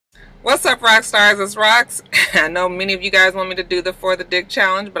What's up, rock stars? It's Rocks. I know many of you guys want me to do the For the Dick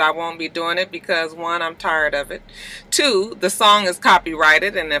challenge, but I won't be doing it because, one, I'm tired of it. Two, the song is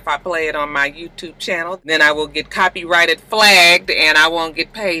copyrighted, and if I play it on my YouTube channel, then I will get copyrighted flagged, and I won't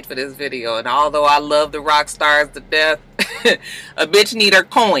get paid for this video. And although I love the rock stars to death, a bitch need her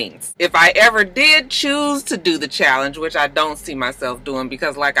coins. If I ever did choose to do the challenge, which I don't see myself doing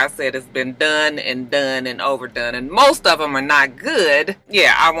because, like I said, it's been done and overdone, and most of them are not good,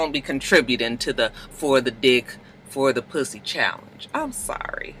 yeah, I won't be contributing to the For the Dick, For the Pussy challenge. I'm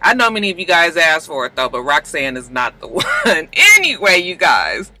sorry. I know many of you guys asked for it though, but Roxanne is not the one. Anyway, you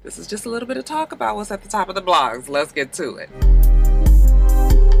guys, this is just a little bit of talk about what's at the top of the blogs. Let's get to it.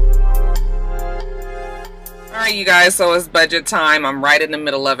 Alright, you guys, so it's budget time. I'm right in the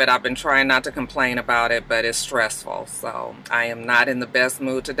middle of it. I've been trying not to complain about it, but it's stressful. So I am not in the best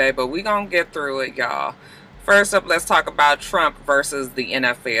mood today, but we're going to get through it, y'all. First up, let's talk about Trump versus the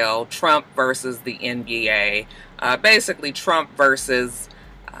NFL, Trump versus the NBA, basically Trump versus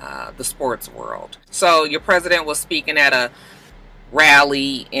the sports world. So your president was speaking at a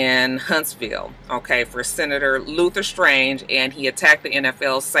rally in Huntsville, okay, for Senator Luther Strange, and he attacked the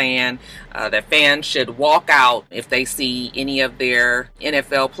NFL, saying that fans should walk out if they see any of their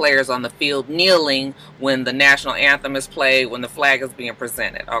NFL players on the field kneeling when the national anthem is played, when the flag is being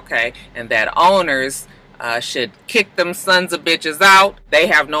presented, okay, and that owners should kick them sons of bitches out. They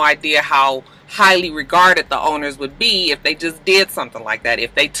have no idea how highly regarded the owners would be if they just did something like that,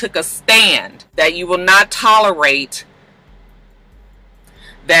 if they took a stand that you will not tolerate,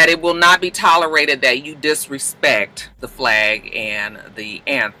 that it will not be tolerated that you disrespect the flag and the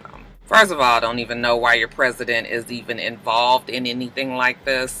anthem. First of all, I don't even know why your president is even involved in anything like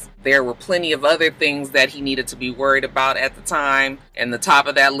this. There were plenty of other things that he needed to be worried about at the time, and the top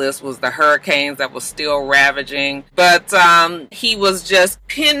of that list was the hurricanes that was still ravaging. But he was just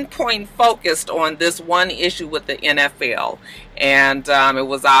pinpoint focused on this one issue with the NFL. And it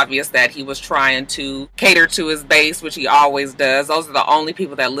was obvious that he was trying to cater to his base, which he always does. Those are the only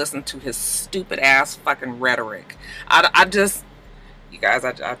people that listen to his stupid ass fucking rhetoric. I just, you guys,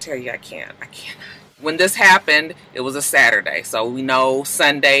 I tell you, I can't. When this happened, it was a Saturday. So we know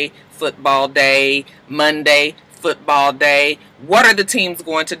Sunday, football day, Monday, football day. What are the teams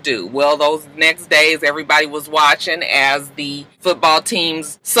going to do? Well, those next days, everybody was watching as the football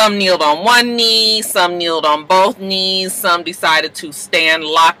teams, some kneeled on one knee, some kneeled on both knees, some decided to stand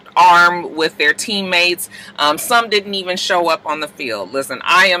locked arm with their teammates. Some didn't even show up on the field. Listen,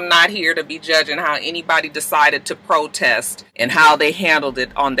 I am not here to be judging how anybody decided to protest and how they handled it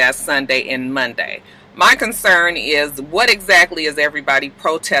on that Sunday and Monday. My concern is, what exactly is everybody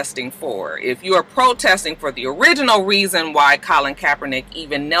protesting for? If you are protesting for the original reason why Colin Kaepernick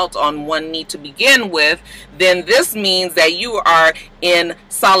even knelt on one knee to begin with, then this means that you are in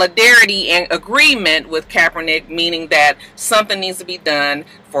solidarity and agreement with Kaepernick, meaning that something needs to be done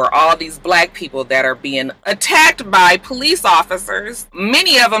for all these black people that are being attacked by police officers,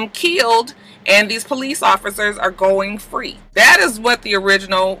 many of them killed, and these police officers are going free. That is what the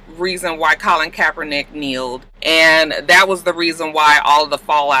original reason why Colin Kaepernick kneeled, and that was the reason why all of the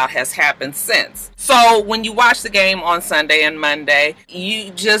fallout has happened since. So when you watch the game on Sunday and Monday, you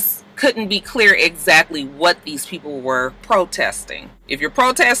just couldn't be clear exactly what these people were protesting. If you're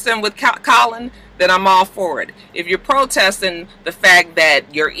protesting with Colin, then I'm all for it. If you're protesting the fact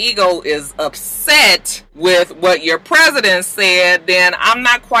that your ego is upset with what your president said, then I'm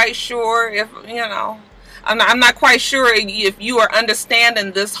not quite sure if, you know, I'm not quite sure if you are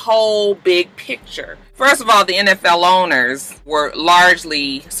understanding this whole big picture. First of all, the NFL owners were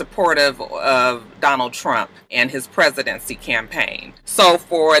largely supportive of Donald Trump and his presidency campaign. So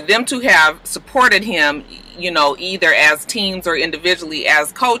for them to have supported him, you know, either as teams or individually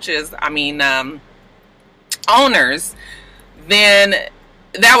as coaches, I mean, owners, then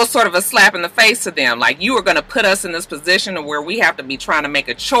that was sort of a slap in the face to them. Like, you are going to put us in this position where we have to be trying to make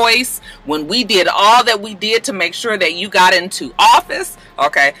a choice when we did all that we did to make sure that you got into office.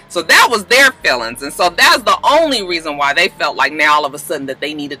 Okay, so that was their feelings, and so that's the only reason why they felt like now all of a sudden that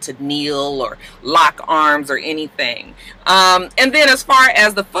they needed to kneel or lock arms or anything. And then as far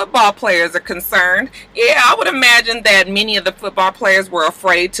as the football players are concerned, yeah, I would imagine that many of the football players were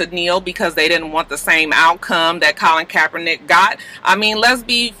afraid to kneel because they didn't want the same outcome that Colin Kaepernick got. I mean, let's just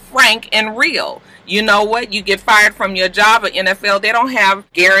be frank and real. You know what? You get fired from your job at NFL, they don't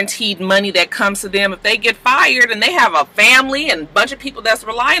have guaranteed money that comes to them. If they get fired and they have a family and a bunch of people that's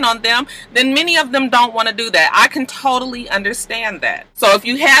relying on them, then many of them don't want to do that. I can totally understand that. So if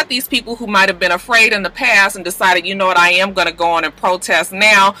you have these people who might have been afraid in the past and decided, you know what, I am going to go on and protest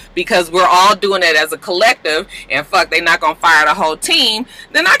now because we're all doing it as a collective and fuck, they're not going to fire the whole team,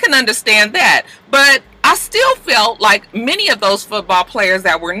 then I can understand that. But I still felt like many of those football players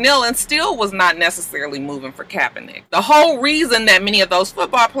that were kneeling still was not necessarily moving for Kaepernick. The whole reason that many of those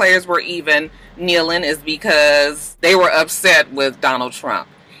football players were even kneeling is because they were upset with Donald Trump.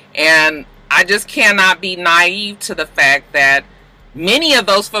 And I just cannot be naive to the fact that many of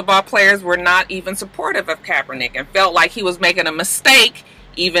those football players were not even supportive of Kaepernick and felt like he was making a mistake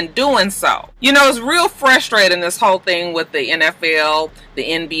even doing so. You know, it's real frustrating, this whole thing with the NFL, the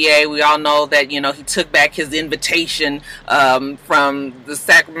NBA. We all know that, you know, he took back his invitation from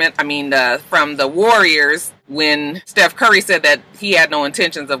the Warriors when Steph Curry said that he had no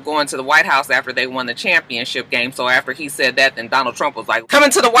intentions of going to the White House after they won the championship game. So after he said that, then Donald Trump was like, coming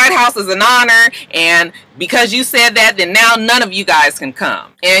to the White House is an honor, and because you said that, then now none of you guys can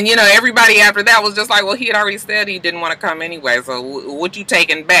come. And, you know, everybody after that was just like, well, he had already said he didn't want to come anyway, so what you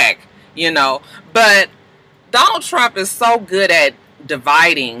taking back, you know? But Donald Trump is so good at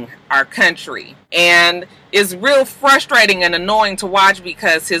dividing our country, and it's real frustrating and annoying to watch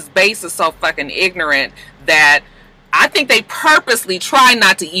because his base is so fucking ignorant that I think they purposely try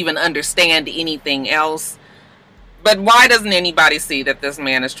not to even understand anything else. But why doesn't anybody see that this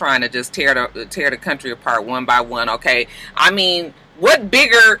man is trying to just tear the country apart one by one? Okay, I mean, what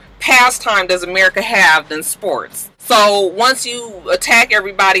bigger pastime does America have than sports? So once you attack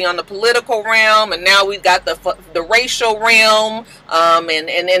everybody on the political realm, and now we've got the racial realm,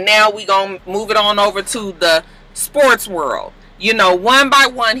 and now we gonna move it on over to the sports world. You know, one by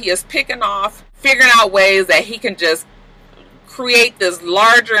one, he is picking off, figuring out ways that he can just create this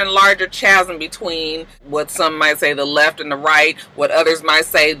larger and larger chasm between what some might say the left and the right, what others might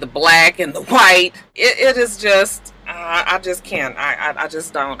say the black and the white. It is just, I just can't. I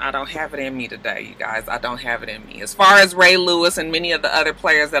just don't. I don't have it in me today, you guys. I don't have it in me. As far as Ray Lewis and many of the other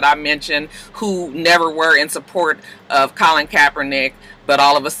players that I mentioned who never were in support of Colin Kaepernick, but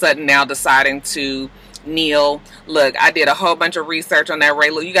all of a sudden now deciding to kneel. Look, I did a whole bunch of research on that Ray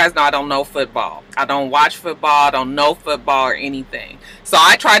Lewis. You guys know I don't know football. I don't watch football. I don't know football or anything. So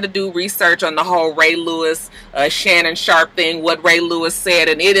I tried to do research on the whole Ray Lewis, Shannon Sharpe thing, what Ray Lewis said,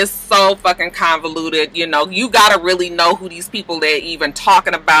 and it is so fucking convoluted. You know, you gotta really know who these people they're even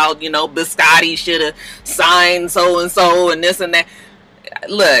talking about. You know, Biscotti should have signed so-and-so and this and that.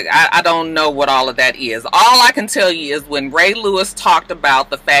 Look, I don't know what all of that is. All I can tell you is when Ray Lewis talked about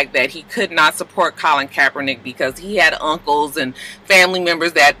the fact that he could not support Colin Kaepernick because he had uncles and family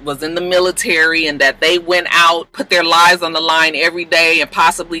members that was in the military and that they went out, put their lives on the line every day and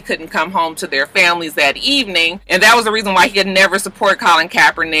possibly couldn't come home to their families that evening. And that was the reason why he could never support Colin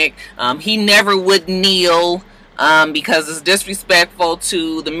Kaepernick. He never would kneel because it's disrespectful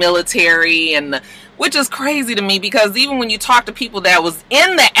to the military, and which is crazy to me because even when you talk to people that was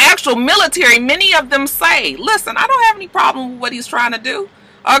in the actual military, many of them say, listen, I don't have any problem with what he's trying to do.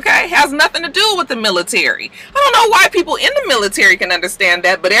 Okay, has nothing to do with the military. I don't know why people in the military can understand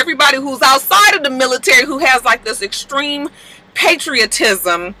that, but everybody who's outside of the military who has like this extreme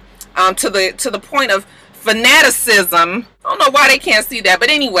patriotism to the point of fanaticism, I don't know why they can't see that.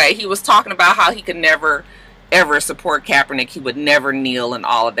 But anyway, he was talking about how he could never ever support Kaepernick. He would never kneel and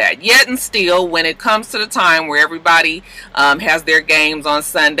all of that. Yet and still, when it comes to the time where everybody has their games on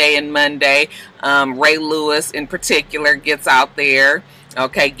Sunday and Monday, Ray Lewis in particular gets out there,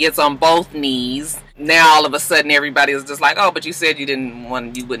 okay, gets on both knees. Now all of a sudden everybody is just like, oh, but you said you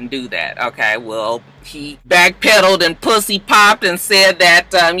wouldn't do that. Okay, well, he backpedaled and pussy popped and said that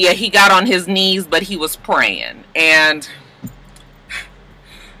yeah, he got on his knees, but he was praying. And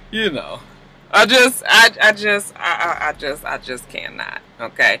you know, I just cannot.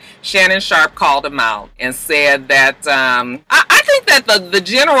 Okay, Shannon Sharpe called him out and said that I think that the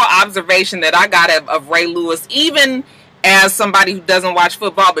general observation that I got of Ray Lewis, even as somebody who doesn't watch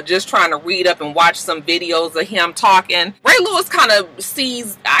football but just trying to read up and watch some videos of him talking, Ray Lewis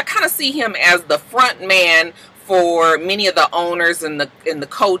I kind of see him as the front man for many of the owners and the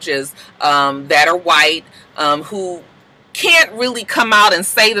coaches that are white, who can't really come out and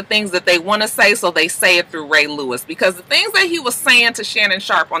say the things that they want to say, so they say it through Ray Lewis. Because the things that he was saying to Shannon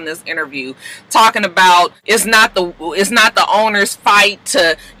Sharpe on this interview, talking about it's not the owner's fight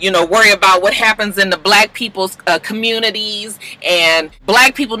to, you know, worry about what happens in the black people's communities, and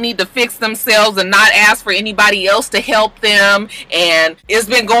black people need to fix themselves and not ask for anybody else to help them, and it's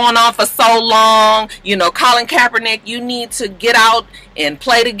been going on for so long. You know, Colin Kaepernick, you need to get out and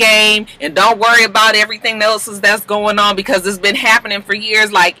play the game and don't worry about everything else that's going on, because it's been happening for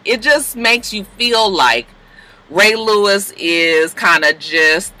years. Like, it just makes you feel like Ray Lewis is kind of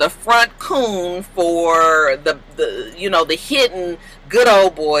just the front coon for the you know, the hidden good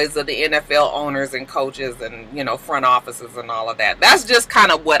old boys of the NFL owners and coaches and, you know, front offices and all of that. That's just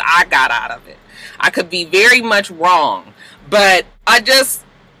kind of what I got out of it. I could be very much wrong, but I just,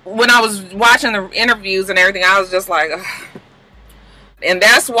 when I was watching the interviews and everything, I was just like, ugh. And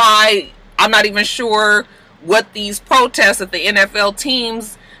that's why I'm not even sure what these protests at the NFL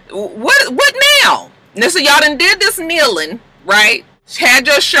teams, what now? So y'all done did this kneeling, right? Had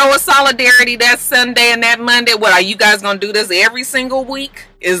your show of solidarity that Sunday and that Monday. What, are you guys going to do this every single week?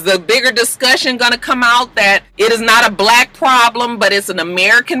 Is the bigger discussion going to come out that it is not a black problem, but it's an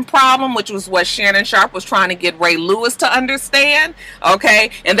American problem, which was what Shannon Sharpe was trying to get Ray Lewis to understand, okay?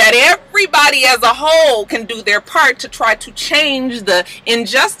 And that everybody as a whole can do their part to try to change the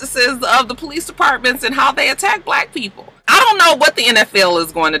injustices of the police departments and how they attack black people. I don't know what the NFL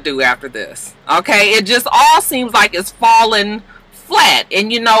is going to do after this, okay? It just all seems like it's fallen flat.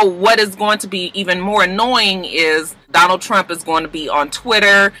 And you know what is going to be even more annoying is Donald Trump is going to be on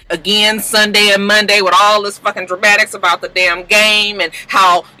Twitter again Sunday and Monday with all this fucking dramatics about the damn game and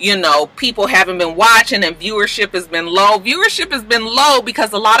how, you know, people haven't been watching and viewership has been low. Viewership has been low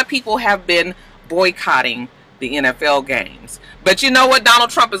because a lot of people have been boycotting the NFL games. But you know what?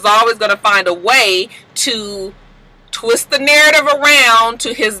 Donald Trump is always going to find a way to twist the narrative around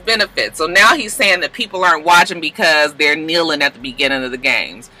to his benefit. So now he's saying that people aren't watching because they're kneeling at the beginning of the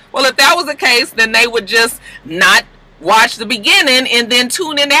games. Well, if that was the case, then they would just not watch the beginning and then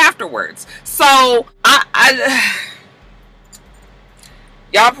tune in afterwards. So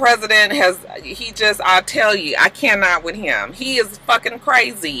y'all president I tell you, I cannot with him. He is fucking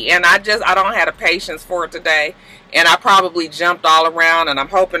crazy, and I don't have the patience for it today, and I probably jumped all around, and I'm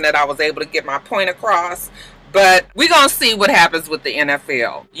hoping that I was able to get my point across. But we're going to see what happens with the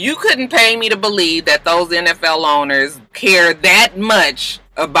NFL. You couldn't pay me to believe that those NFL owners care that much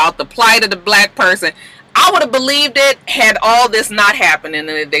about the plight of the black person. I would have believed it had all this not happened and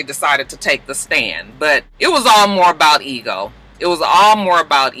then they decided to take the stand. But it was all more about ego. It was all more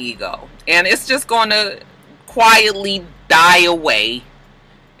about ego. And it's just going to quietly die away.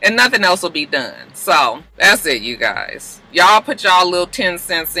 And nothing else will be done. So, that's it, you guys. Y'all put y'all little 10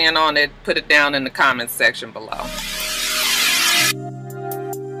 cents in on it. Put it down in the comments section below.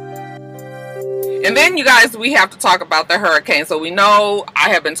 And then, you guys, we have to talk about the hurricane. So, we know I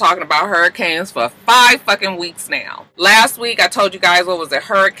have been talking about hurricanes for 5 fucking weeks now. Last week, I told you guys, what was it?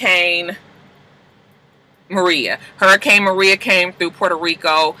 Hurricane Maria. Hurricane Maria came through Puerto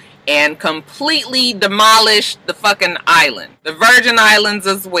Rico and completely demolished the fucking island. The Virgin Islands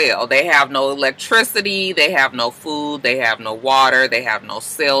as well. They have no electricity, they have no food, they have no water, they have no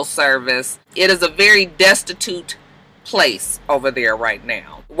cell service. It is a very destitute place over there right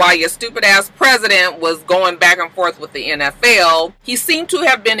now. While your stupid ass president was going back and forth with the NFL, he seemed to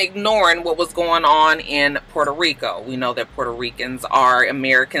have been ignoring what was going on in Puerto Rico. We know that Puerto Ricans are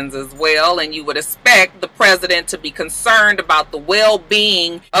Americans as well, and you would expect the president to be concerned about the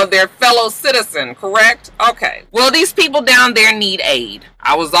well-being of their fellow citizen, correct? Okay. Well, these people down there need aid.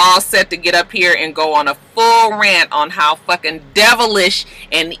 I was all set to get up here and go on a full rant on how fucking devilish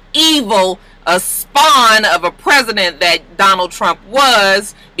and evil a spawn of a president that Donald Trump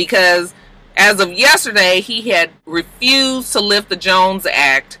was, because as of yesterday he had refused to lift the Jones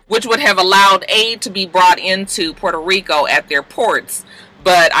Act, which would have allowed aid to be brought into Puerto Rico at their ports.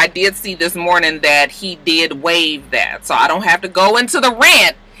 But I did see this morning that he did waive that, so I don't have to go into the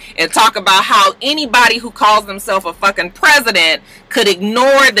rant and talk about how anybody who calls themselves a fucking president could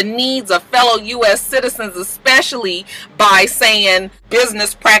ignore the needs of fellow U.S. citizens, especially by saying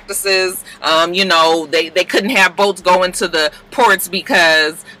business practices, you know, they couldn't have boats go into the ports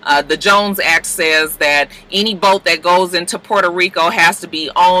because the Jones Act says that any boat that goes into Puerto Rico has to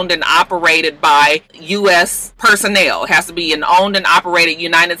be owned and operated by U.S. personnel. It has to be an owned and operated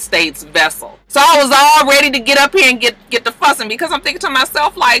United States vessel. So I was all ready to get up here and get the fussing, because I'm thinking to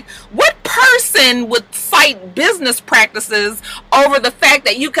myself, like, what person would cite fight business practices over the fact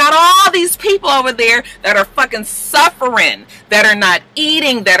that you got all these people over there that are fucking suffering, that are not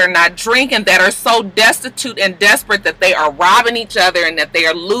eating, that are not drinking, that are so destitute and desperate that they are robbing each other and that they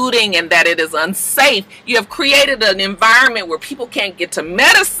are looting and that it is unsafe. You have created an environment where people can't get to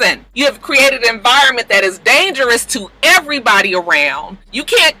medicine. You have created an environment that is dangerous to everybody around. You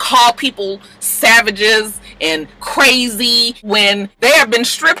can't call people savages and crazy when they have been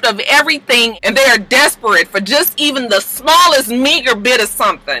stripped of everything and they are desperate for just even the smallest meager bit of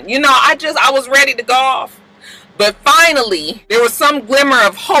something. You know, I was ready to go off. But finally, there was some glimmer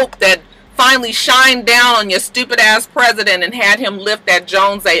of hope that finally shined down on your stupid ass president and had him lift that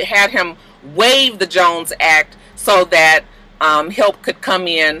Jones Act, had him waive the Jones Act so that help could come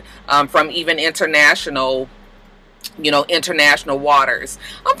in from even international waters.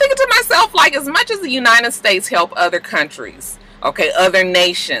 I'm thinking to myself, like, as much as the United States help other countries, okay, other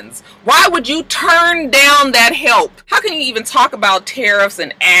nations, why would you turn down that help? How can you even talk about tariffs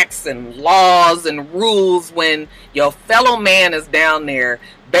and acts and laws and rules when your fellow man is down there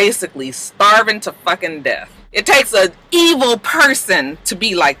basically starving to fucking death? It takes an evil person to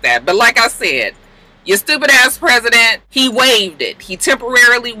be like that. But like I said, your stupid ass president, he waived it. He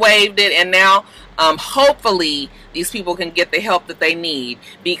temporarily waived it, and now hopefully these people can get the help that they need,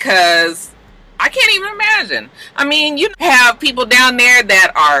 because I can't even imagine. I mean, you have people down there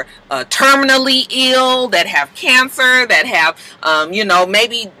that are terminally ill, that have cancer, that have,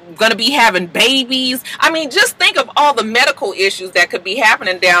 maybe going to be having babies. I mean, just think of all the medical issues that could be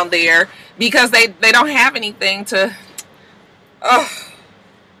happening down there because they don't have anything to...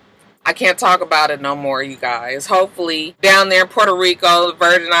 I can't talk about it no more, you guys. Hopefully, down there in Puerto Rico, the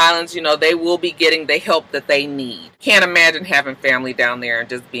Virgin Islands, they will be getting the help that they need. Can't imagine having family down there and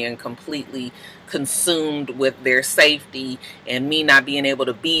just being completely consumed with their safety and me not being able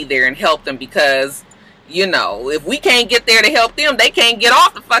to be there and help them because, if we can't get there to help them, they can't get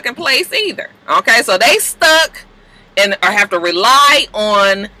off the fucking place either. Okay, so they stuck and have to rely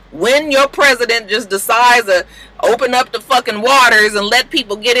on when your president just decides to open up the fucking waters and let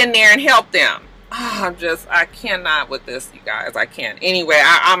people get in there and help them. I cannot with this, you guys. I can't. Anyway,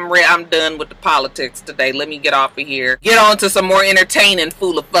 I'm done with the politics today. Let me get off of here. Get on to some more entertaining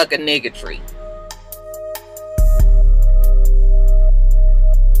fool of fucking niggotry.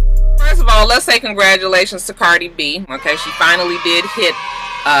 First of all, let's say congratulations to Cardi B. Okay, she finally did hit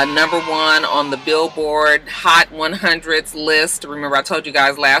 #1 on the Billboard Hot 100s list. Remember, I told you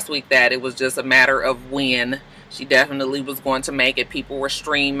guys last week that it was just a matter of when. She definitely was going to make it. People were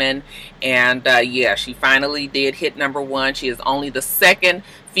streaming, and yeah, she finally did hit #1. She is only the second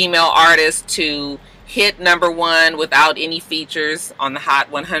female artist to hit #1 without any features on the Hot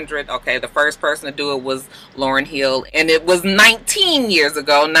 100. Okay, the first person to do it was Lauryn Hill, and it was 19 years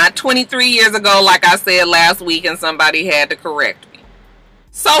ago, not 23 years ago like I said last week, and somebody had to correct me.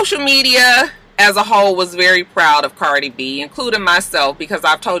 Social media as a whole was very proud of Cardi B, including myself, because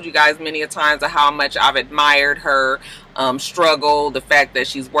I've told you guys many a times of how much I've admired her struggle, the fact that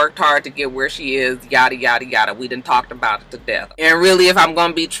she's worked hard to get where she is, yada yada yada. We done talked about it to death. And really, if I'm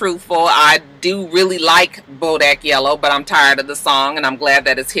gonna be truthful, I do really like Bodak Yellow, but I'm tired of the song, and I'm glad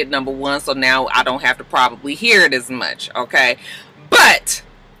that it's hit #1, so now I don't have to probably hear it as much, okay? But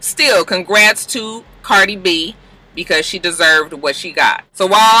still, congrats to Cardi B, because she deserved what she got. So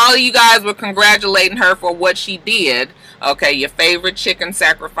while all of you guys were congratulating her for what she did, okay, your favorite chicken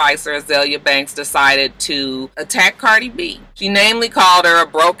sacrificer, Azalea Banks, decided to attack Cardi B. She namely called her a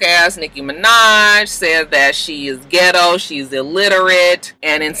broke-ass Nicki Minaj, said that she is ghetto, she's illiterate,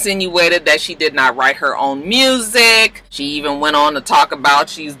 and insinuated that she did not write her own music. She even went on to talk about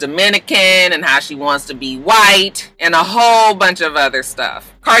she's Dominican and how she wants to be white, and a whole bunch of other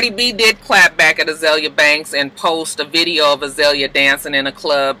stuff. Cardi B did clap back at Azalea Banks and post a video of Azalea dancing in a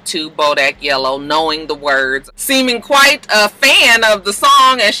club to Bodak Yellow, knowing the words, seeming quite a fan of the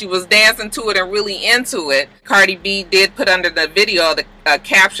song as she was dancing to it and really into it. Cardi B did put under the video the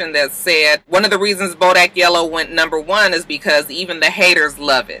caption that said, one of the reasons Bodak Yellow went #1 is because even the haters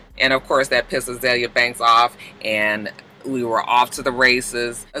love it. And of course that pissed Azalea Banks off, and we were off to the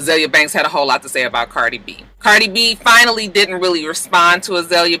races. Azalea Banks had a whole lot to say about Cardi B. Cardi B finally didn't really respond to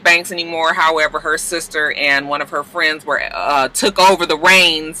Azalea Banks anymore. However, her sister and one of her friends took over the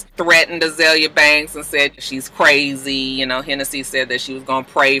reins, threatened Azalea Banks and said she's crazy. Hennessy said that she was going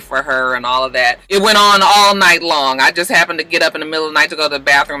to pray for her and all of that. It went on all night long. I just happened to get up in the middle of the night to go to the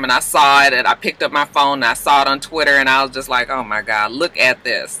bathroom, and I saw it, and I picked up my phone and I saw it on Twitter, and I was just like, oh my God, look at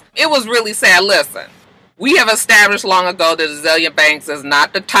this. It was really sad. Listen. We have established long ago that Azalea Banks is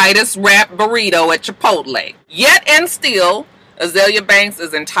not the tightest wrapped burrito at Chipotle. Yet and still, Azalea Banks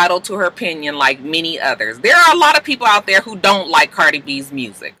is entitled to her opinion like many others. There are a lot of people out there who don't like Cardi B's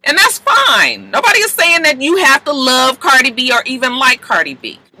music, and that's fine. Nobody is saying that you have to love Cardi B or even like Cardi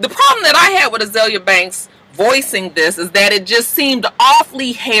B. The problem that I had with Azalea Banks voicing this is that it just seemed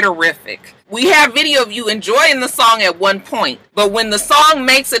awfully haterific. We have video of you enjoying the song at one point, but when the song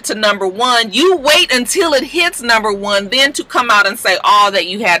makes it to #1, you wait until it hits #1, then to come out and say all that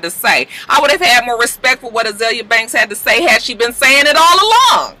you had to say. I would have had more respect for what Azalea Banks had to say had she been saying it all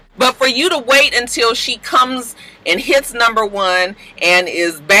along. But for you to wait until she comes and hits #1 and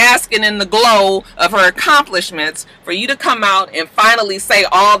is basking in the glow of her accomplishments, for you to come out and finally say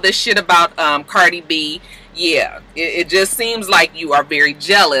all this shit about Cardi B, yeah, it just seems like you are very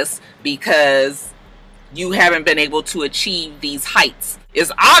jealous because you haven't been able to achieve these heights.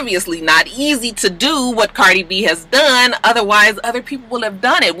 It's obviously not easy to do what Cardi B has done, otherwise other people will have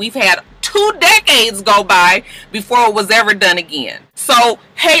done it. We've had 2 decades go by before it was ever done again. So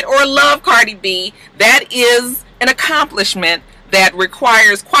hate or love Cardi B, that is an accomplishment that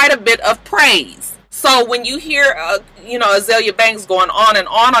requires quite a bit of praise. So when you hear, Azalea Banks going on and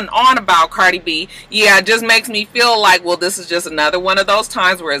on and on about Cardi B, yeah, it just makes me feel like, well, this is just another one of those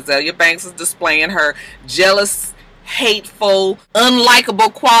times where Azalea Banks is displaying her jealous, hateful,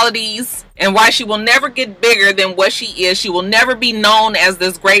 unlikable qualities, and why she will never get bigger than what she is. She will never be known as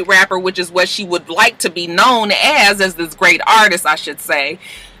this great rapper, which is what she would like to be known as this great artist, I should say,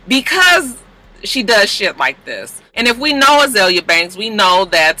 because she does shit like this. And if we know Azalea Banks, we know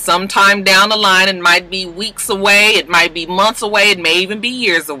that sometime down the line, it might be weeks away, it might be months away, it may even be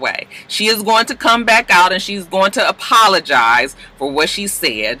years away, she is going to come back out and she's going to apologize for what she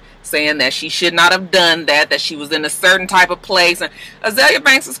said, saying that she should not have done that she was in a certain type of place. And Azalea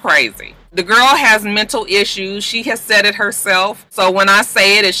Banks is crazy. The girl has mental issues. She has said it herself. So when I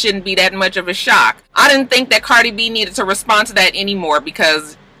say it, it shouldn't be that much of a shock. I didn't think that Cardi B needed to respond to that anymore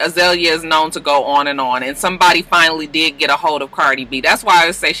because Azalea is known to go on, and somebody finally did get a hold of Cardi B. That's why I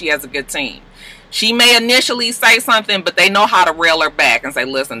would say she has a good team. She may initially say something, but they know how to rail her back and say,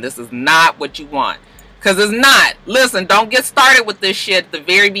 listen, this is not what you want. Because it's not. Listen, don't get started with this shit at the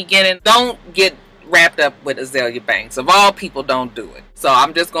very beginning. Don't get wrapped up with Azalea Banks. Of all people, don't do it. So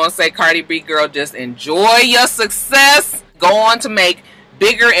I'm just going to say, Cardi B girl, just enjoy your success. Go on to make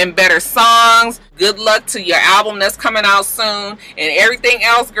bigger and better songs. Good luck to your album that's coming out soon. And everything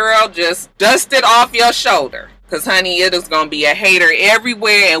else, girl, just dust it off your shoulder. Because, honey, it is going to be a hater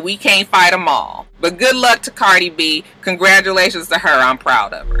everywhere and we can't fight them all. But good luck to Cardi B. Congratulations to her. I'm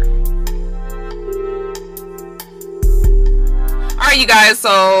proud of her. Alright, you guys,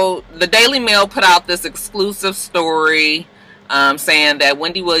 so the Daily Mail put out this exclusive story saying that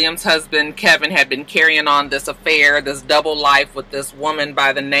Wendy Williams' husband Kevin had been carrying on this affair, this double life with this woman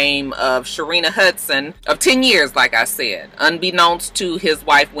by the name of Sharina Hudson of 10 years, like I said. Unbeknownst to his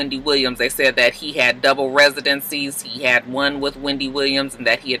wife Wendy Williams, they said that he had double residencies. He had one with Wendy Williams and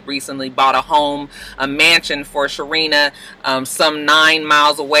that he had recently bought a home, a mansion for Sharina, some 9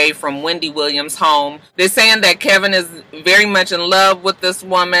 miles away from Wendy Williams' home. They're saying that Kevin is very much in love with this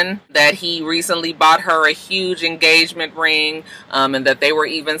woman, that he recently bought her a huge engagement ring, and that they were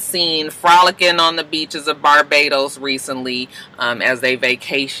even seen frolicking on the beaches of Barbados recently as they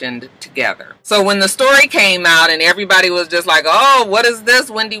vacationed together. So when the story came out and everybody was just like, oh, what is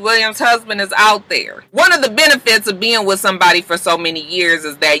this? Wendy Williams' husband is out there. One of the benefits of being with somebody for so many years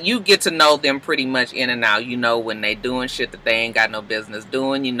is that you get to know them pretty much in and out. You know when they doing shit that they ain't got no business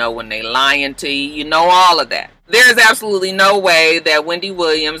doing. You know when they lying to you. You know all of that. There is absolutely no way that Wendy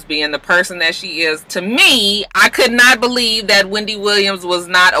Williams, being the person that she is, to me, I could not believe that Wendy Williams was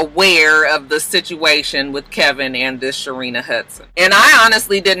not aware of the situation with Kevin and this Sharina Hudson. And I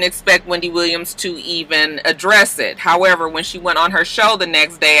honestly didn't expect Wendy Williams to even address it. However, when she went on her show the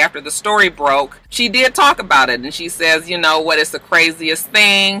next day after the story broke, she did talk about it. And she says, you know what, it's the craziest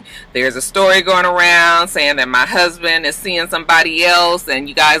thing. There's a story going around saying that my husband is seeing somebody else, and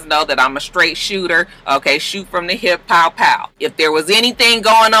you guys know that I'm a straight shooter. Okay, shoot from the hip, pow pow. If there was anything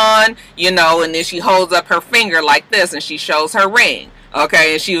going on, you know, and then she holds up her finger like this and she shows her ring.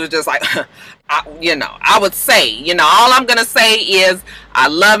 Okay, and she was just like, I would say, all I'm gonna say is I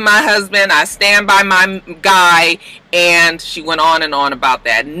love my husband, I stand by my guy, and she went on and on about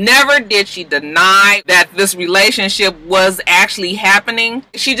that. Never did she deny that this relationship was actually happening.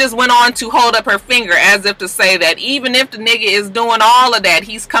 She just went on to hold up her finger as if to say that even if the nigga is doing all of that,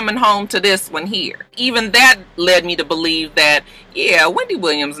 he's coming home to this one here. Even that led me to believe that, yeah, Wendy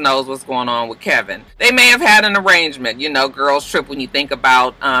Williams knows what's going on with Kevin. They may have had an arrangement, girls trip when you think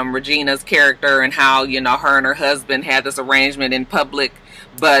about Regina's character and how, her and her husband had this arrangement in public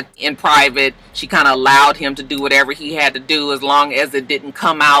but in private, she kind of allowed him to do whatever he had to do as long as it didn't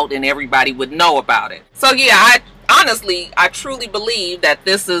come out and everybody would know about it. So yeah, I truly believe that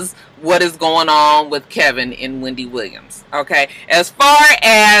this is what is going on with Kevin and Wendy Williams. Okay, as far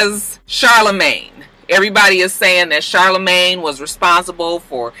as Charlamagne, everybody is saying that Charlamagne was responsible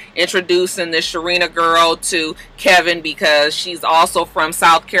for introducing this Sharina girl to Kevin because she's also from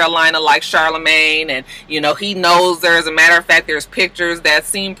South Carolina like Charlamagne, and you know, he knows her. As a matter of fact, there's pictures that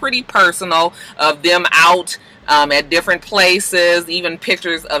seem pretty personal of them out at different places, even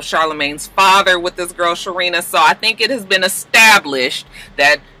pictures of Charlamagne's father with this girl Sharina. So I think it has been established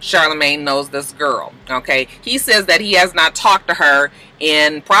that Charlamagne knows this girl. Okay, he says that he has not talked to her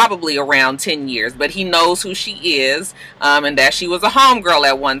in probably around 10 years, but he knows who she is, and that she was a homegirl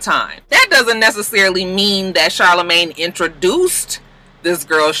at one time. That doesn't necessarily mean that Charlamagne introduced this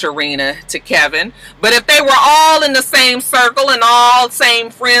girl Sharina to Kevin, but if they were all in the same circle and all same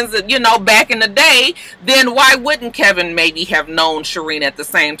friends, you know, back in the day, then why wouldn't Kevin maybe have known Sharina at the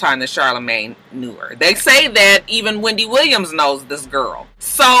same time that Charlamagne knew her? They say that even Wendy Williams knows this girl.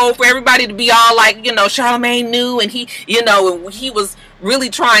 So for everybody to be all like, you know, Charlamagne knew, and he, you know, he was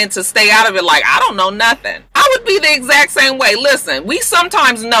really trying to stay out of it, like, I don't know nothing. I would be the exact same way. Listen, we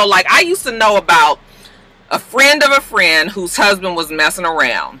sometimes know, like, I used to know about a friend of a friend whose husband was messing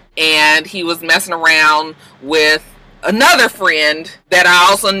around, and he was messing around with another friend that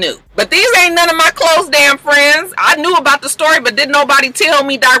I also knew. But these ain't none of my close damn friends. I knew about the story, but didn't nobody tell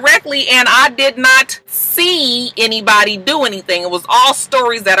me directly, and I did not see anybody do anything. It was all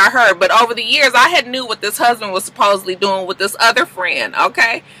stories that I heard. But over the years, I had knew what this husband was supposedly doing with this other friend,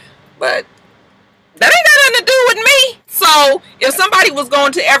 okay? But that ain't got nothing to do with me. So if somebody was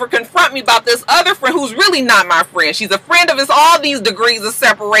going to ever confront me about this other friend who's really not my friend, she's a friend of his, all these degrees of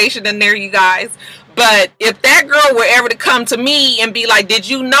separation in there, you guys. But if that girl were ever to come to me and be like, did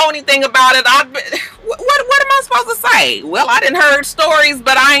you know anything about it? What am I supposed to say? Well, I didn't heard stories,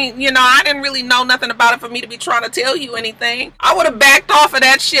 but I ain't, you know, I didn't really know nothing about it for me to be trying to tell you anything. I would have backed off of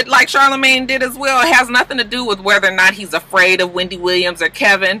that shit like Charlamagne did as well. It has nothing to do with whether or not he's afraid of Wendy Williams or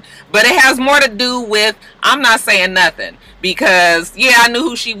Kevin, but it has more to do with, I'm not saying nothing. Because, yeah, I knew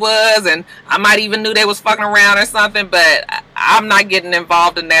who she was, and I might even knew they was fucking around or something, but I'm not getting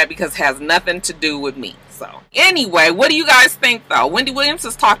involved in that because it has nothing to do with me. So, anyway, what do you guys think, though? Wendy Williams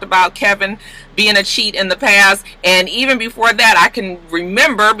has talked about Kevin being a cheat in the past, and even before that, I can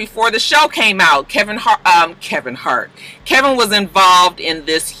remember before the show came out, Kevin was involved in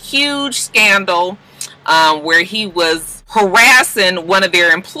this huge scandal where he was harassing one of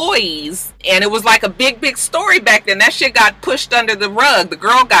their employees, and it was like a big story back then. That shit got pushed under the rug. The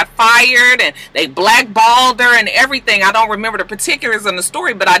girl got fired and they blackballed her and everything. I don't remember the particulars in the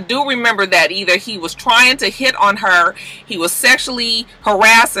story, but I do remember that either he was trying to hit on her, he was sexually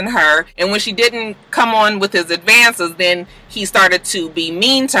harassing her, and when she didn't come on with his advances, then he started to be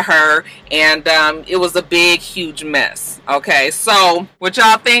mean to her, and it was a big huge mess. Okay, so what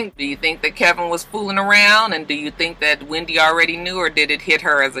y'all think? Do you think that Kevin was fooling around, and do you think that Wendy already knew, or did it hit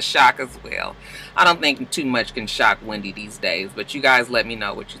her as a shock as well? I don't think too much can shock Wendy these days, but you guys let me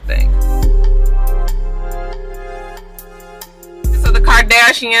know what you think. So the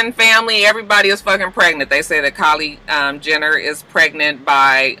Kardashian family, everybody is fucking pregnant. They say that Kylie Jenner is pregnant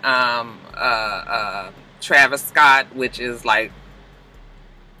by Travis Scott, which is like,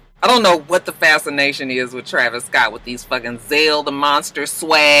 I don't know what the fascination is with Travis Scott with these fucking Zale the Monster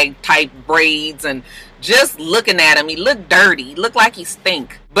swag type braids, and just looking at him, he looked dirty. He looked like he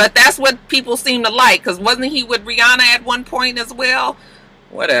stink. But that's what people seem to like, because wasn't he with Rihanna at one point as well?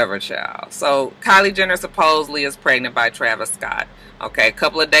 Whatever, child. So Kylie Jenner supposedly is pregnant by Travis Scott. Okay, a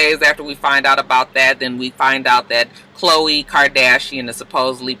couple of days after we find out about that, then we find out that Khloe Kardashian is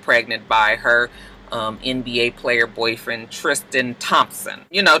supposedly pregnant by her NBA player boyfriend Tristan Thompson.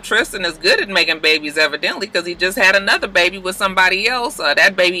 You know, Tristan is good at making babies evidently, because he just had another baby with somebody else.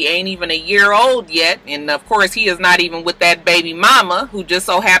 That baby ain't even a year old yet, and of course he is not even with that baby mama, who just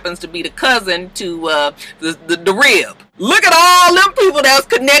so happens to be the cousin to the rib. Look at all them people that's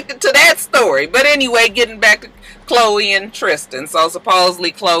connected to that story. But anyway, getting back to Khloe and Tristan. So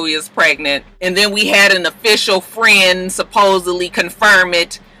supposedly Khloe is pregnant, and then we had an official friend supposedly confirm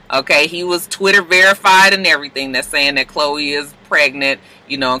it. Okay, he was Twitter verified and everything, that's saying that Khloe is pregnant,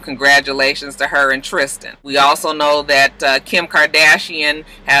 you know, and congratulations to her and Tristan. We also know that Kim Kardashian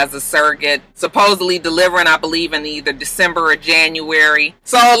has a surrogate supposedly delivering, I believe, in either December or January.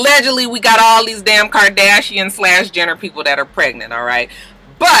 So allegedly we got all these damn Kardashian / Jenner people that are pregnant, all right?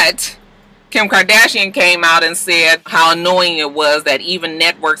 But Kim Kardashian came out and said how annoying it was that even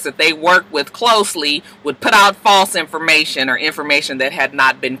networks that they work with closely would put out false information or information that had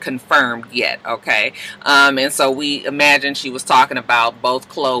not been confirmed yet, okay? And so we imagine she was talking about both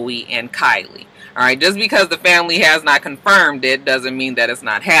Khloe and Kylie. All right, just because the family has not confirmed it doesn't mean that it's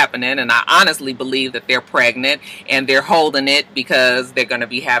not happening. And I honestly believe that they're pregnant and they're holding it because they're going to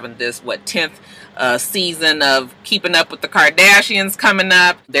be having this, 10th season of Keeping Up with the Kardashians coming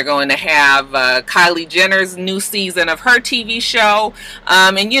up. They're going to have Kylie Jenner's new season of her TV show.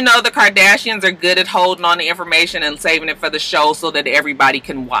 And you know, the Kardashians are good at holding on to information and saving it for the show so that everybody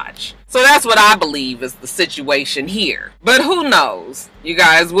can watch. So that's what I believe is the situation here. But who knows? You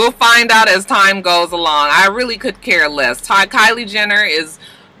guys, we'll find out as time goes along. I really could care less. Kylie Jenner is,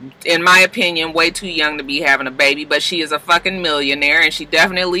 in my opinion, way too young to be having a baby, but she is a fucking millionaire and she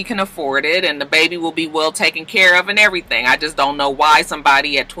definitely can afford it, and the baby will be well taken care of and everything. I just don't know why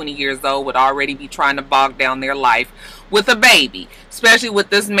somebody at 20 years old would already be trying to bog down their life with a baby, especially with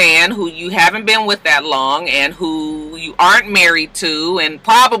this man who you haven't been with that long and who you aren't married to and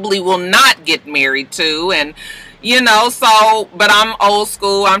probably will not get married to. And you know, so, but I'm old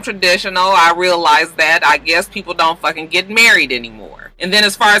school, I'm traditional, I realize that. I guess people don't fucking get married anymore. And then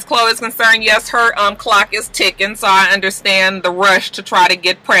as far as Khloe is concerned, yes, her clock is ticking, so I understand the rush to try to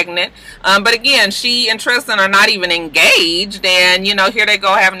get pregnant. But again, she and Tristan are not even engaged, and you know, here they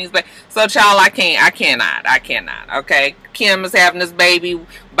go having these babies. So child, I cannot, okay? Kim is having this baby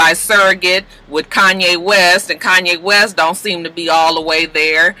by surrogate with Kanye West, and Kanye West don't seem to be all the way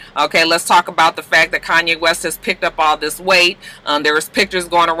there. Okay, let's talk about the fact that Kanye West has picked up all this weight. There was pictures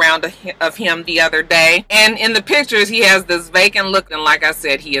going around of him the other day, and in the pictures he has this vacant look, and like I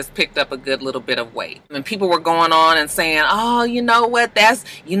said, he has picked up a good little bit of weight. And people were going on and saying, oh, you know what, that's,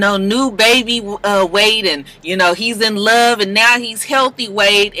 you know, new baby weight, and you know, he's in love and now he's healthy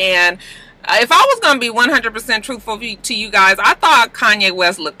weight. And if I was going to be 100% truthful to you guys, I thought Kanye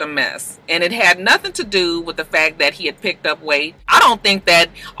West looked a mess. And it had nothing to do with the fact that he had picked up weight. I don't think that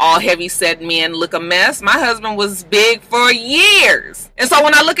all heavy-set men look a mess. My husband was big for years. And so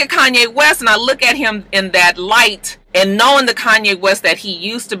when I look at Kanye West and I look at him in that light, and knowing the Kanye West that he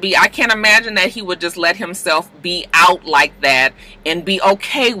used to be, I can't imagine that he would just let himself be out like that and be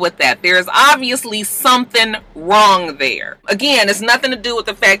okay with that. There's obviously something wrong there. Again, it's nothing to do with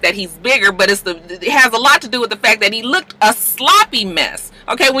the fact that he's bigger, but it has a lot to do with the fact that he looked a sloppy mess.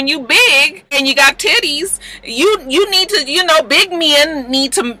 Okay, when you big and you got titties, you need to, you know, big men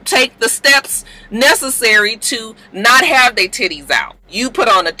need to take the steps necessary to not have their titties out. You put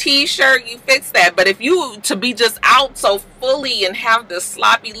on a t-shirt, you fix that. But if you to be just out so fully and have this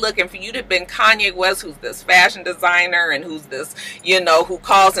sloppy look, and for you to have been Kanye West, who's this fashion designer and who's this, you know, who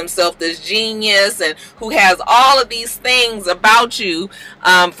calls himself this genius and who has all of these things about you,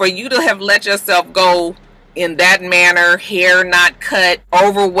 for you to have let yourself go in that manner, hair not cut,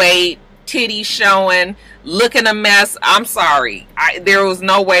 overweight, titties showing, looking a mess, I'm sorry. There was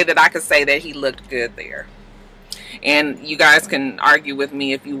no way that I could say that he looked good there. And you guys can argue with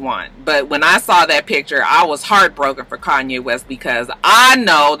me if you want. But when I saw that picture, I was heartbroken for Kanye West, because I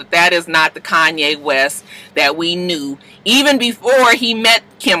know that that is not the Kanye West that we knew even before he met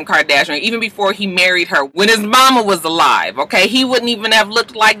Kim Kardashian, even before he married her, when his mama was alive. Okay, he wouldn't even have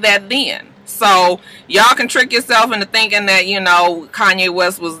looked like that then. So y'all can trick yourself into thinking that, you know, Kanye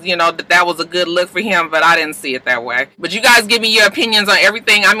West was, you know, that was a good look for him, but I didn't see it that way. But you guys give me your opinions on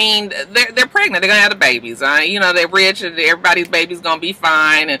everything. I mean, they're pregnant. They're going to have the babies. You know, they're rich and everybody's baby's going to be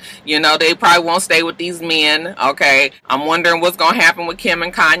fine. And, you know, they probably won't stay with these men. Okay. I'm wondering what's going to happen with Kim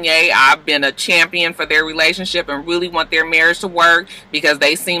and Kanye. I've been a champion for their relationship and really want their marriage to work, because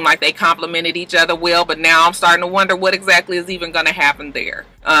they seem like they complemented each other well. But now I'm starting to wonder what exactly is even going to happen there.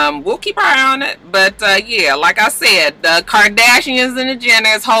 We'll keep our eye on it. But yeah, like I said, the Kardashians and the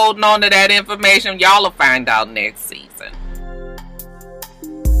Jenners holding on to that information. Y'all will find out next season.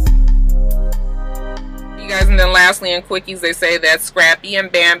 You guys, and then lastly in quickies, they say that Scrappy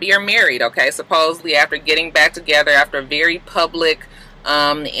and Bambi are married. Okay, supposedly after getting back together after a very public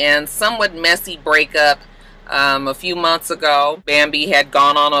and somewhat messy breakup a few months ago. Bambi had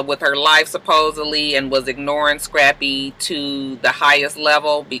gone on with her life supposedly and was ignoring Scrappy to the highest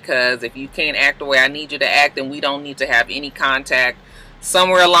level, because if you can't act the way I need you to act, then we don't need to have any contact.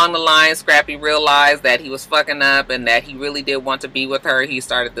 Somewhere along the line, Scrappy realized that he was fucking up and that he really did want to be with her. He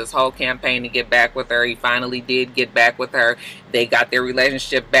started this whole campaign to get back with her. He finally did get back with her. They got their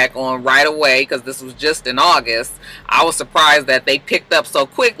relationship back on right away, because this was just in August. I was surprised that they picked up so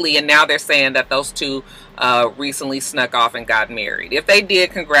quickly, and now they're saying that those two recently snuck off and got married. If they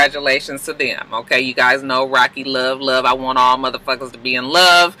did, congratulations to them. Okay, you guys know Rocky love. I want all motherfuckers to be in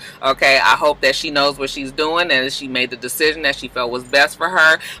love. Okay, I hope that she knows what she's doing and she made the decision that she felt was best for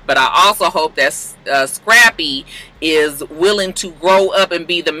her. But I also hope that Scrappy is willing to grow up and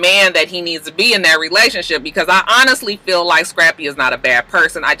be the man that he needs to be in that relationship, because I honestly feel like Scrappy is not a bad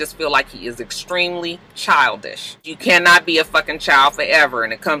person. I just feel like he is extremely childish. You cannot be a fucking child forever,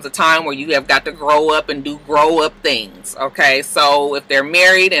 and it comes a time where you have got to grow up and do grow up things. Okay, so if they're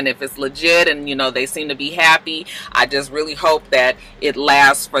married and if it's legit and you know they seem to be happy, I just really hope that it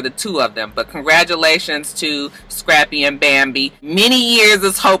lasts for the two of them. But congratulations to Scrappy and Bambi. Many years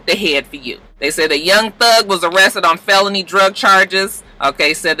is hope ahead for you. They said a young thug was arrested on felony drug charges.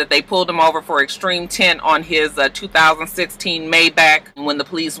 Okay, said that they pulled him over for extreme tint on his 2016 Maybach. When the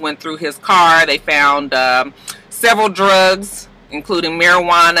police went through his car, they found several drugs, including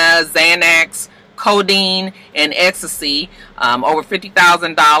marijuana, Xanax, codeine, and ecstasy, over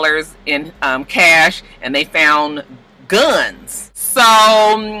 $50,000 in cash, and they found guns.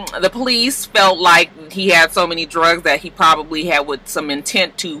 So the police felt like he had so many drugs that he probably had with some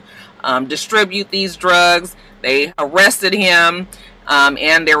intent to distribute these drugs. They arrested him,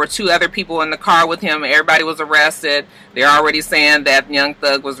 and there were two other people in the car with him. Everybody was arrested. They're already saying that young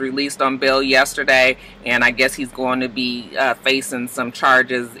thug was released on bail yesterday, and I guess he's going to be facing some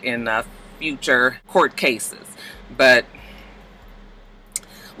charges in future court cases. But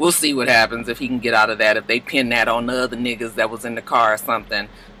we'll see what happens if he can get out of that, if they pin that on the other niggas that was in the car or something.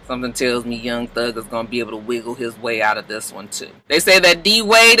 Something tells me Young Thug is going to be able to wiggle his way out of this one too. They say that D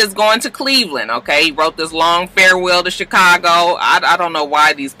Wade is going to Cleveland. Okay, he wrote this long farewell to Chicago. I don't know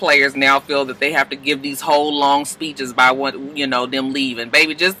why these players now feel that they have to give these whole long speeches by what, you know, them leaving.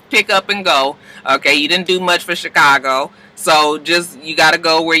 Baby, just pick up and go. Okay, you didn't do much for Chicago, so just you got to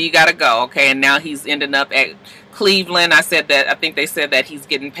go where you got to go. Okay, and now he's ending up at Cleveland. I think they said that he's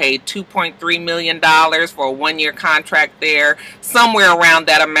getting paid $2.3 million for a one-year contract there, somewhere around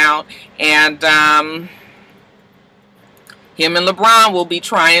that amount. And him and LeBron will be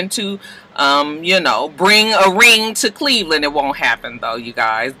trying to, you know, bring a ring to Cleveland. It won't happen though, you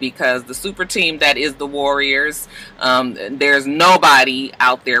guys, because the super team that is the Warriors, there's nobody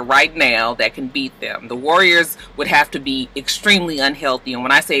out there right now that can beat them. The Warriors would have to be extremely unhealthy, and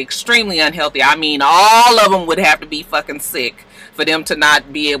when I say extremely unhealthy, I mean all of them would have to be fucking sick for them to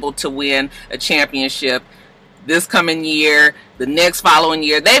not be able to win a championship this coming year, the next following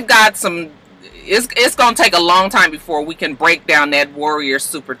year. They've got some. It's going to take a long time before we can break down that Warrior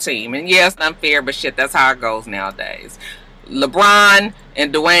super team. And yes, unfair, but shit, that's how it goes nowadays. LeBron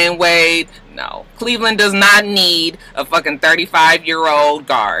and Dwayne Wade, no. Cleveland does not need a fucking 35-year-old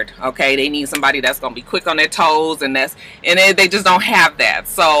guard. Okay, they need somebody that's going to be quick on their toes, and they just don't have that.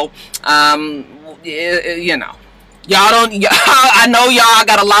 So, you know. I know y'all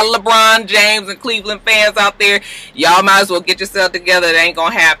got a lot of LeBron James and Cleveland fans out there. Y'all might as well get yourself together. It ain't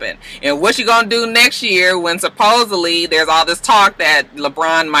gonna happen. And what you gonna do next year when supposedly there's all this talk that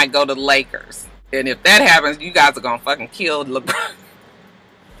LeBron might go to the Lakers? And if that happens, you guys are gonna fucking kill LeBron.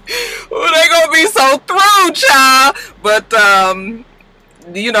 They're gonna be so through, child. But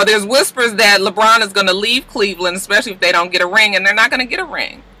you know, there's whispers that LeBron is gonna leave Cleveland, especially if they don't get a ring, and they're not gonna get a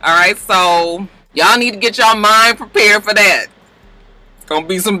ring. All right, so y'all need to get y'all mind prepared for that. It's gonna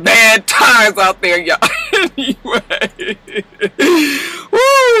be some bad times out there, y'all. Anyway.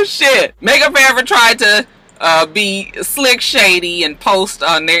 Woo, shit. Makeup Forever tried to be slick shady and post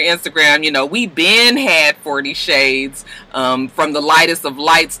on their Instagram, you know, we been had 40 shades, from the lightest of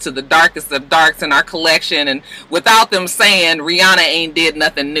lights to the darkest of darks in our collection, and without them saying Rihanna ain't did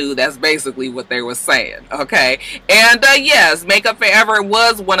nothing new. That's basically what they were saying. Okay, and yes, Makeup Forever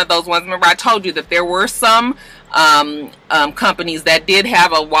was one of those ones. Remember I told you that there were some companies that did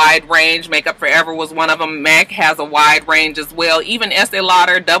have a wide range. Makeup Forever was one of them. MAC has a wide range as well. Even Estee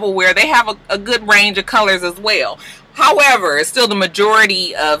Lauder, Double Wear, they have a good range of colors as well. However, still the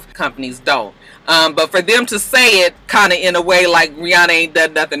majority of companies don't. But for them to say it kind of in a way like Rihanna ain't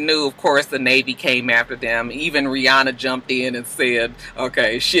done nothing new, of course the Navy came after them. Even Rihanna jumped in and said,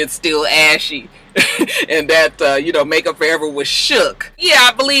 okay, shit's still ashy. And that, you know, Makeup Forever was shook. Yeah,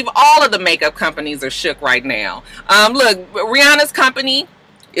 I believe all of the makeup companies are shook right now. Look, Rihanna's company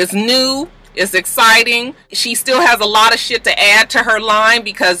is new. It's exciting. She still has a lot of shit to add to her line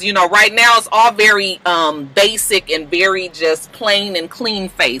because, you know, right now it's all very basic and very just plain and clean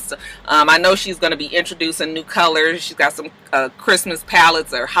face. I know she's going to be introducing new colors. She's got some Christmas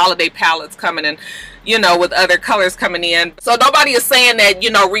palettes or holiday palettes coming in, you know, with other colors coming in. So nobody is saying that,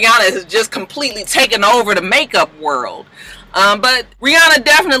 you know, Rihanna has just completely taken over the makeup world. But Rihanna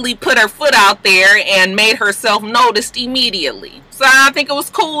definitely put her foot out there and made herself noticed immediately. So I think it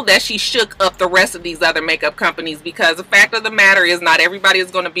was cool that she shook up the rest of these other makeup companies, because the fact of the matter is not everybody is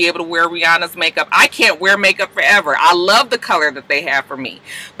going to be able to wear Rihanna's makeup. I can't wear makeup forever. I love the color that they have for me,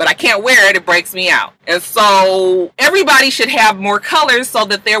 but I can't wear it. It breaks me out. And so everybody should have more colors so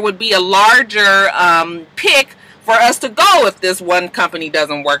that there would be a larger pick for us to go if this one company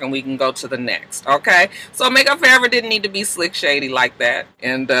doesn't work and we can go to the next. Okay, so Makeup Forever didn't need to be slick shady like that,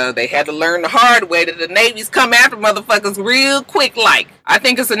 and they had to learn the hard way that the Navy's come after motherfuckers real quick. Like, I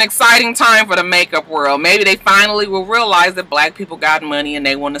think it's an exciting time for the makeup world. Maybe they finally will realize that black people got money and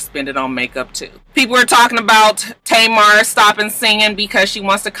they want to spend it on makeup too. People are talking about Tamar stopping singing because she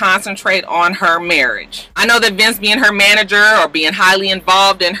wants to concentrate on her marriage. I know that Vince, being her manager or being highly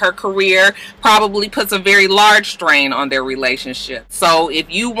involved in her career, probably puts a very large strain on their relationship. So if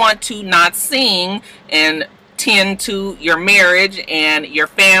you want to not sing and tend to your marriage and your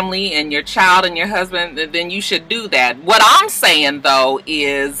family and your child and your husband, then you should do that. What I'm saying though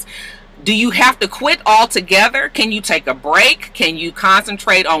is, do you have to quit altogether? Can you take a break? Can you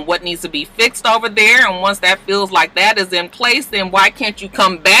concentrate on what needs to be fixed over there? And once that feels like that is in place, then why can't you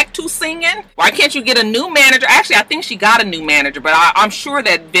come back to singing? Why can't you get a new manager? Actually, I think she got a new manager, but I'm sure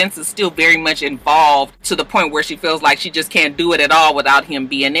that Vince is still very much involved to the point where she feels like she just can't do it at all without him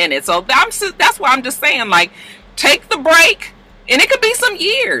being in it. So that's why I'm just saying, like, take the break. And it could be some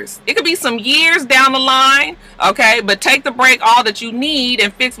years. It could be some years down the line, okay? But take the break, all that you need,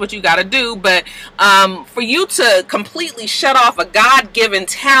 and fix what you got to do. But for you to completely shut off a God-given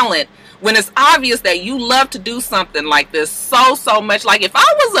talent when it's obvious that you love to do something like this so much. Like, if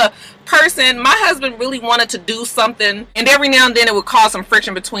I was a person, my husband really wanted to do something, and every now and then it would cause some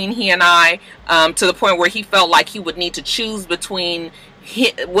friction between he and I, to the point where he felt like he would need to choose between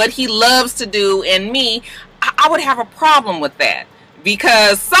what he loves to do and me, I would have a problem with that,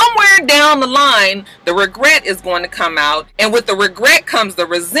 because somewhere down the line the regret is going to come out, and with the regret comes the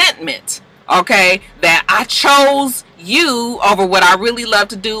resentment, okay, that I chose you over what I really love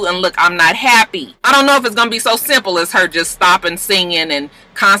to do, and look, I'm not happy. I don't know if it's gonna be so simple as her just stopping singing and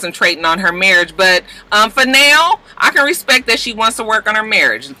concentrating on her marriage, but for now I can respect that she wants to work on her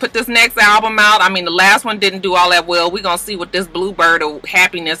marriage. Put this next album out. I mean, the last one didn't do all that well. We're gonna see what this Bluebird or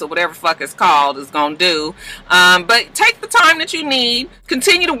Happiness or whatever fuck it's called is gonna do. But take the time that you need,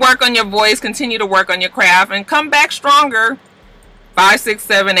 continue to work on your voice, continue to work on your craft, and come back stronger 5, 6,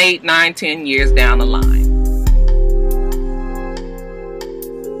 7, 8, 9, 10 years down the line.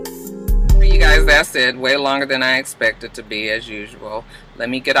 You guys, that's it. Way longer than I expected to be, as usual. Let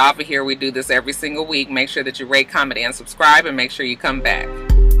me get off of here. We do this every single week. Make sure that you rate, comment, and subscribe, and make sure you come back.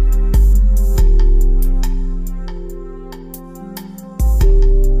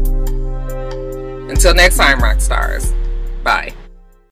 Until next time, rock stars. Bye.